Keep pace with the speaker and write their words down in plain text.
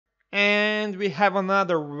And we have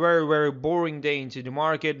another very boring day into the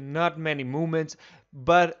market. Not many movements,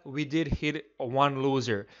 but we did hit one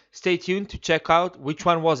loser. Stay tuned to check out which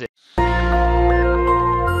one was it.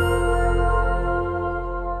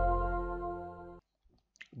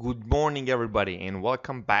 Good morning, everybody, and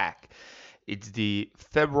welcome back. It's the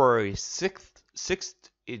February 6th,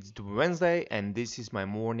 it's the Wednesday, and this is my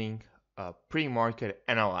morning pre-market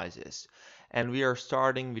analysis. And we are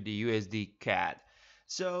starting with the USD CAD.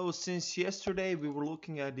 So since yesterday we were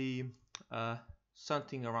looking at the uh,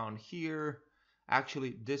 something around here.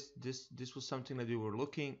 Actually, this was something that we were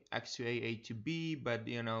looking X to A to B, but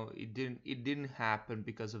it didn't happen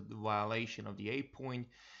because of the violation of the A point.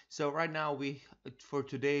 So right now for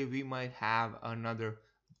today we might have another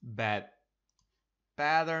bad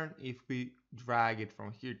pattern. If we drag it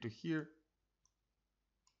from here to here,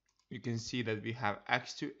 you can see that we have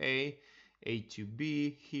X to A to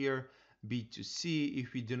B here, B to C.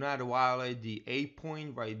 If we do not violate the A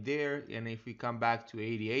point right there, and if we come back to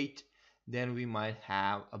 88, then we might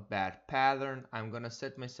have a bad pattern. I'm gonna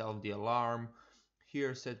set myself the alarm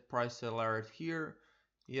here, set price alert here.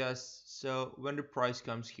 Yes, so when the price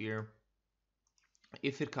comes here,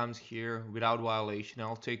 if it comes here without violation,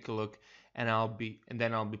 I'll take a look, and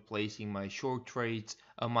then I'll be placing my short trades,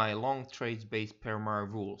 my long trades based per my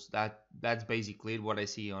rules. That's basically what I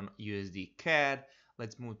see on USD CAD.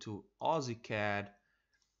 Let's move to Aussie CAD.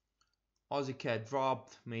 Aussie CAD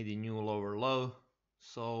dropped, made a new lower low,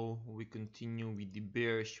 so we continue with the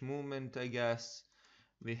bearish movement, I guess.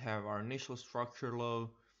 We have our initial structure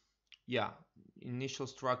low. Yeah, initial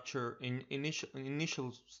structure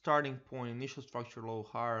initial starting point, initial structure low,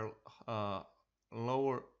 higher, uh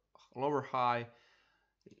lower high,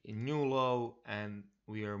 a new low, and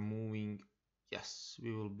we are moving. Yes,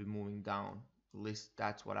 we will be moving down. At least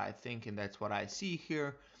that's what I think, and that's what I see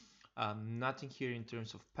here. Nothing here in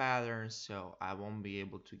terms of patterns, so I won't be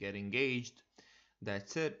able to get engaged.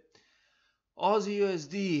 That's it. Aussie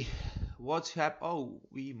USD, what's happened? Oh,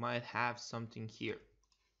 we might have something here.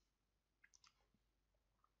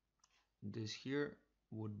 This here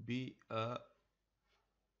would be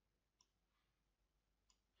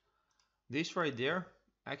this right there,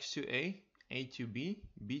 X to A to B,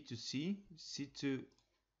 B to C, C to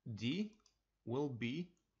D will be,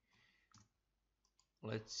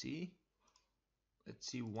 let's see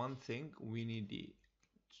one thing we need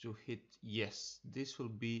to hit. Yes, this will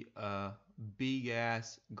be a big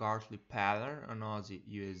ass Gartley pattern on Aussie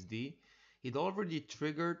USD. It already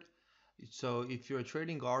triggered, so if you're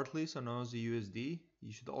trading Gartleys on Aussie USD,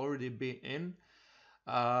 you should already be in.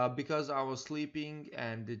 Because I was sleeping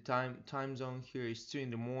and the time zone here is 2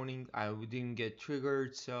 in the morning, I didn't get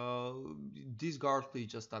triggered, so this Gartley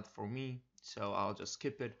is just not for me, so I'll just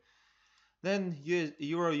skip it. Then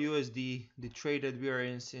Euro USD, the trade that we are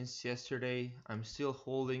in since yesterday, I'm still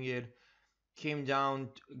holding it. Came down,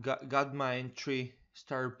 got my entry,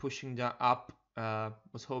 started pushing down up,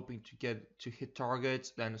 was hoping to hit targets,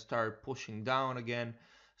 then started pushing down again,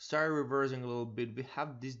 started reversing a little bit. We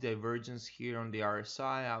have this divergence here on the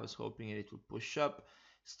RSI. I was hoping it would push up.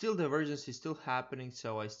 Still, divergence is still happening,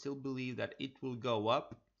 so I still believe that it will go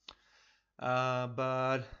up.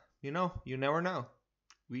 But you never know.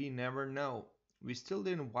 We never know. We still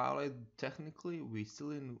didn't violate technically. We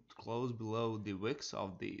still didn't close below the wicks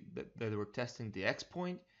of that were testing the X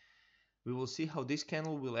point. We will see how this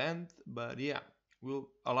candle will end, but yeah,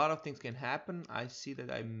 a lot of things can happen. I see that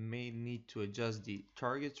I may need to adjust the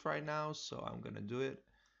targets right now, so I'm gonna do it.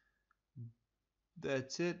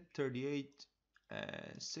 That's it, 38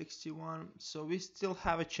 and 61. So we still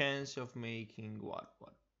have a chance of making what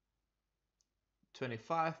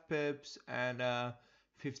 25 pips and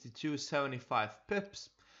 52.75 pips,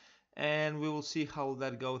 and we will see how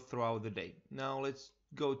that goes throughout the day. Now let's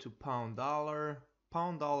go to pound dollar.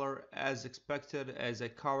 Pound dollar, as expected, as I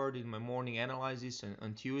covered in my morning analysis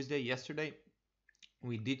on Tuesday, yesterday,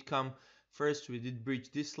 we did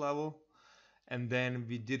breach this level, and then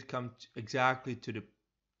we did come exactly to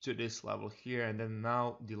this level here, and then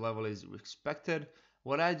now the level is expected.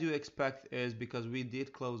 What I do expect is, because we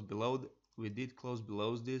did close below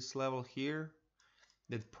this level here,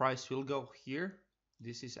 that price will go here.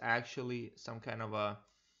 This is actually some kind of a,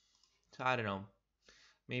 I don't know,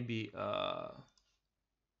 maybe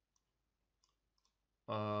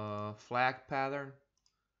flag pattern,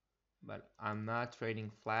 but I'm not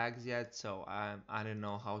trading flags yet, so I don't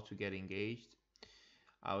know how to get engaged.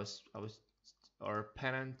 I was or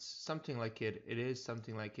pennants, something like it. It is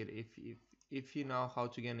something like it. If you know how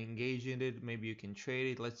to get engaged in it, maybe you can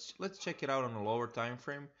trade it. Let's check it out on a lower time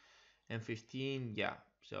frame. And 15, yeah.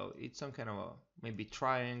 So it's some kind of a maybe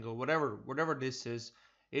triangle, whatever this is.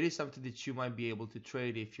 it is something that you might be able to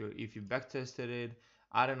trade if you backtested it.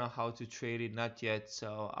 I don't know how to trade it, not yet,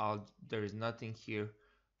 so there is nothing here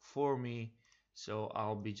for me, so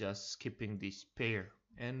I'll be just skipping this pair.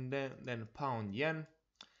 And then pound yen.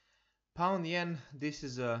 Pound yen, this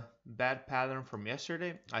is a bad pattern from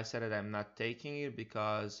yesterday. I said that I'm not taking it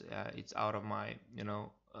because it's out of my,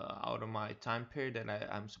 out of my time period that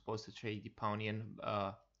I'm supposed to trade the pound yen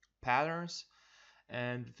patterns.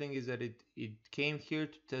 And the thing is that it came here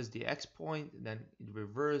to test the X point, then it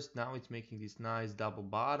reversed. Now it's making this nice double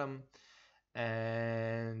bottom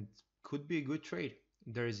and could be a good trade.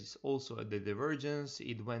 There is also the divergence.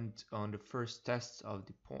 It went on the first test of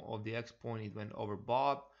the X point. It went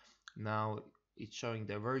overbought. Now it's showing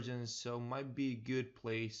divergence, so might be a good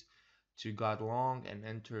place to got long and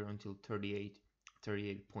enter until 38,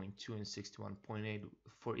 38.2 and 61.8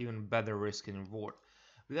 for even better risk and reward.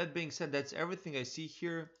 With that being said, that's everything I see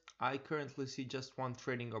here. I currently see just one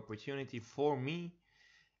trading opportunity for me,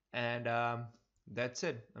 and that's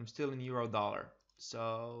it. I'm still in euro dollar.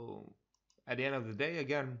 So at the end of the day,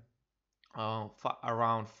 again,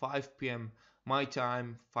 around 5 p.m. my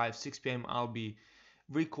time, 6 p.m. I'll be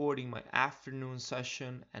recording my afternoon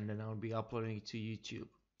session, and then I'll be uploading it to YouTube.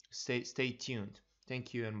 Stay tuned.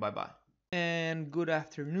 Thank you and bye bye. And good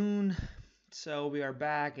afternoon. So we are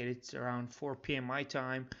back, and it's around 4 p.m. my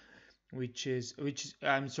time, which is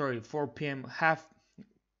I'm sorry, 4 p.m.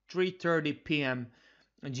 3:30 p.m.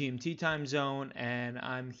 GMT time zone, and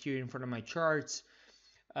I'm here in front of my charts.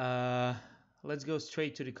 Let's go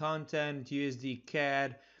straight to the content. USD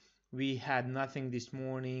CAD, we had nothing this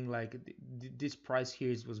morning. Like this price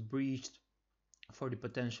here was breached for the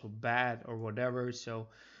potential bad or whatever. So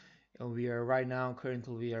we are right now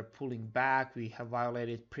currently we are pulling back. We have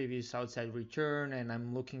violated previous outside return, and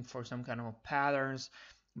I'm looking for some kind of patterns,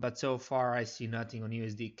 but so far I see nothing on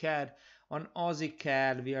USD CAD. On Aussie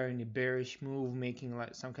CAD, we are in a bearish move, making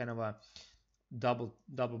like some kind of a double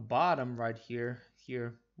bottom right here.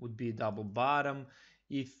 Here would be a double bottom.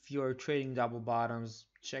 If you're trading double bottoms,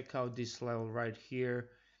 check out this level right here.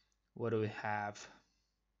 What do we have?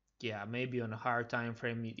 Yeah, maybe on a higher time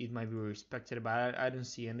frame it might be respected, but I don't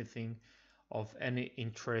see anything of any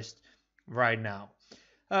interest right now.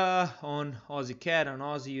 On Aussie CAD, on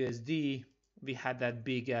Aussie USD, we had that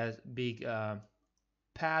big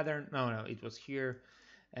pattern. No, it was here,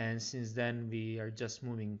 and since then we are just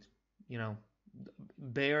moving,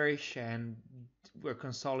 bearish, and we're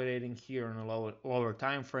consolidating here on a lower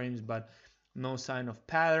time frames, but no sign of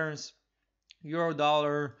patterns. Euro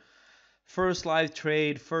dollar, first live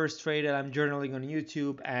trade, first trade that I'm journaling on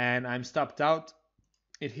YouTube, and I'm stopped out.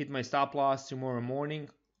 It hit my stop loss tomorrow morning.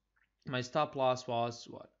 My stop loss was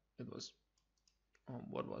what? It was,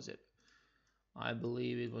 what was it? I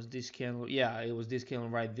believe it was this candle. Yeah, it was this candle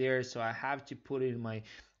right there. So I have to put it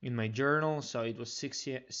in my journal. So it was 6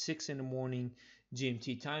 in the morning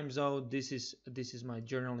GMT time zone. This is my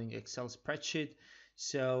journaling Excel spreadsheet.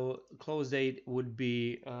 So close date would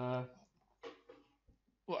be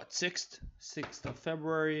 6th of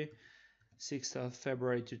February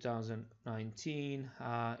 2019.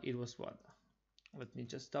 It was what? Let me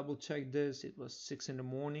just double check this. It was 6 in the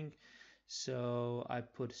morning. So I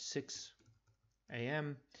put 6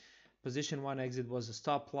 a.m. Position 1 exit was a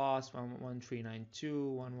stop loss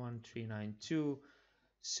 11392.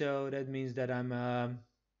 So that means that I'm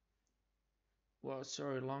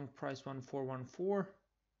long price 1414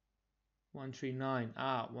 139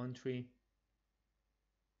 13.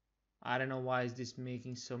 I don't know why is this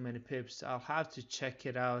making so many pips. I'll have to check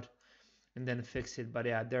it out and then fix it. But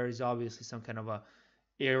yeah, there is obviously some kind of a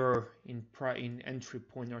error in entry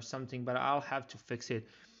point or something, but I'll have to fix it.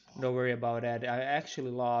 Don't worry about that. I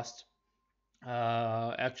actually lost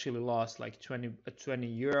like 20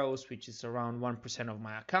 euros, which is around 1% of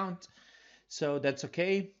my account, so that's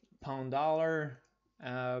okay. Pound dollar,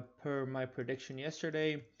 per my prediction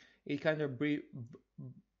yesterday, it kind of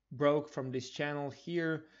broke from this channel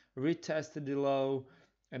here, retested the low,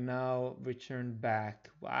 and now returned back.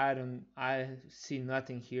 I see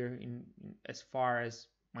nothing here in as far as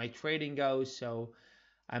my trading goes, so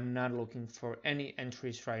I'm not looking for any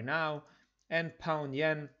entries right now. And pound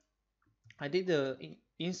yen, I did the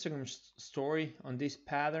Instagram story on this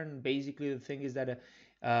pattern. Basically, the thing is that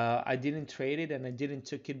I didn't trade it, and I didn't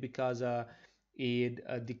took it because the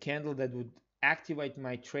candle that would activate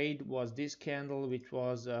my trade was this candle, which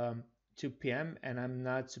was 2 p.m. and I'm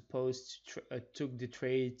not supposed to took the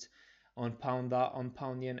trades on pound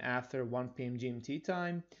yen after 1 p.m. GMT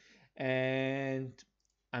time, and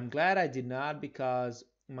I'm glad I did not, because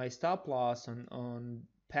my stop loss on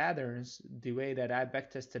patterns, the way that I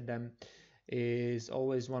backtested them, is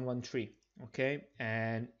always 113. okay,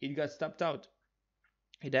 and it got stopped out.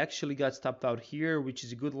 It actually got stopped out here, which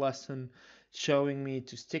is a good lesson, showing me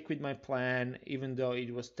to stick with my plan, even though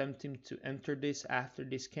it was tempting to enter this after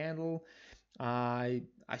this candle.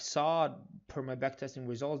 I saw per my backtesting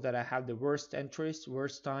results that I have the worst entries,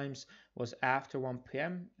 worst times was after 1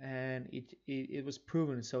 p.m. and it was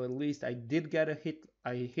proven. So at least I did get a hit.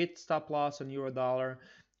 I hit stop loss on euro dollar,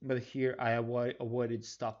 but here I avoided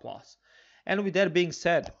stop loss. And with that being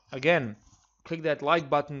said, again, click that like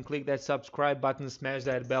button, click that subscribe button, smash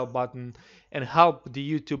that bell button, and help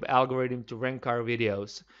the YouTube algorithm to rank our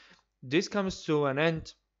videos. This comes to an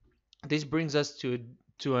end. This brings us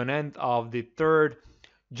to an end of the third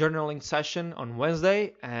journaling session on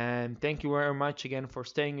Wednesday, and thank you very much again for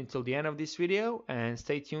staying until the end of this video, and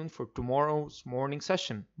stay tuned for tomorrow's morning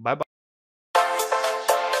session. Bye bye.